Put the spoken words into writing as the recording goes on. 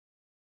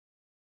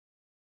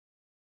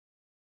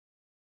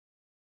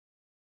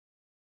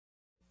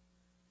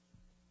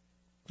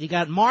You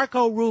got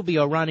Marco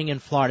Rubio running in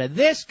Florida.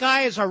 This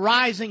guy is a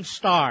rising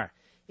star.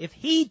 If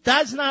he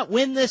does not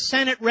win this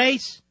Senate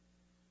race,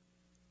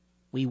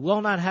 we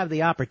will not have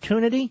the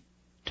opportunity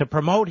to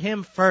promote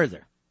him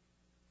further.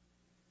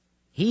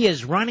 He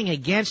is running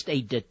against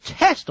a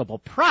detestable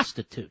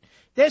prostitute.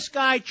 This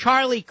guy,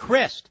 Charlie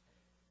Crist,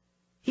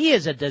 he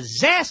is a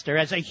disaster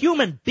as a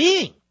human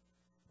being.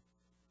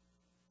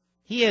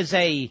 He is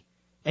an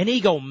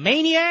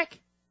egomaniac.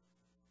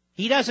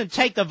 He doesn't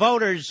take the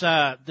voters'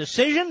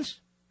 decisions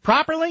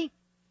properly.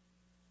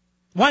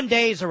 One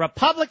day he's a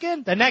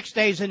Republican, the next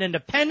day he's an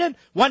independent,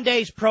 one day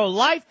he's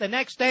pro-life, the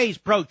next day he's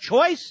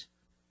pro-choice.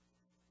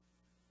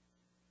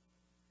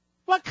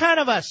 What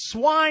kind of a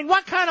swine,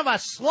 what kind of a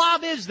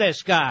slob is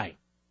this guy?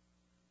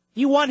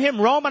 You want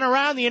him roaming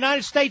around the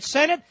United States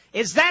Senate?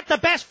 Is that the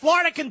best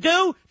Florida can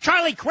do,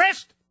 Charlie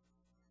Crist?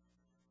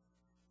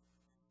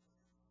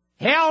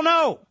 Hell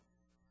no.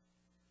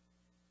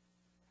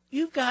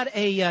 You've got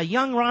a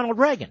young Ronald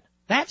Reagan.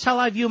 That's how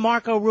I view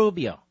Marco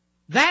Rubio.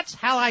 That's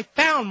how I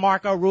found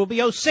Marco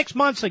Rubio 6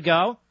 months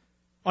ago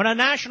on a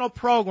national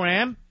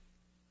program.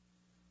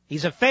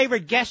 He's a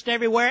favorite guest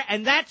everywhere,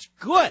 and that's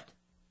good.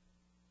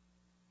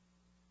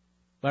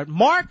 But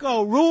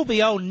Marco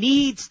Rubio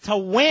needs to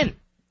win.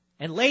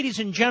 And ladies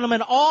and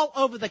gentlemen, all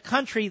over the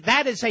country,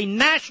 that is a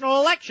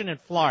national election in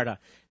Florida.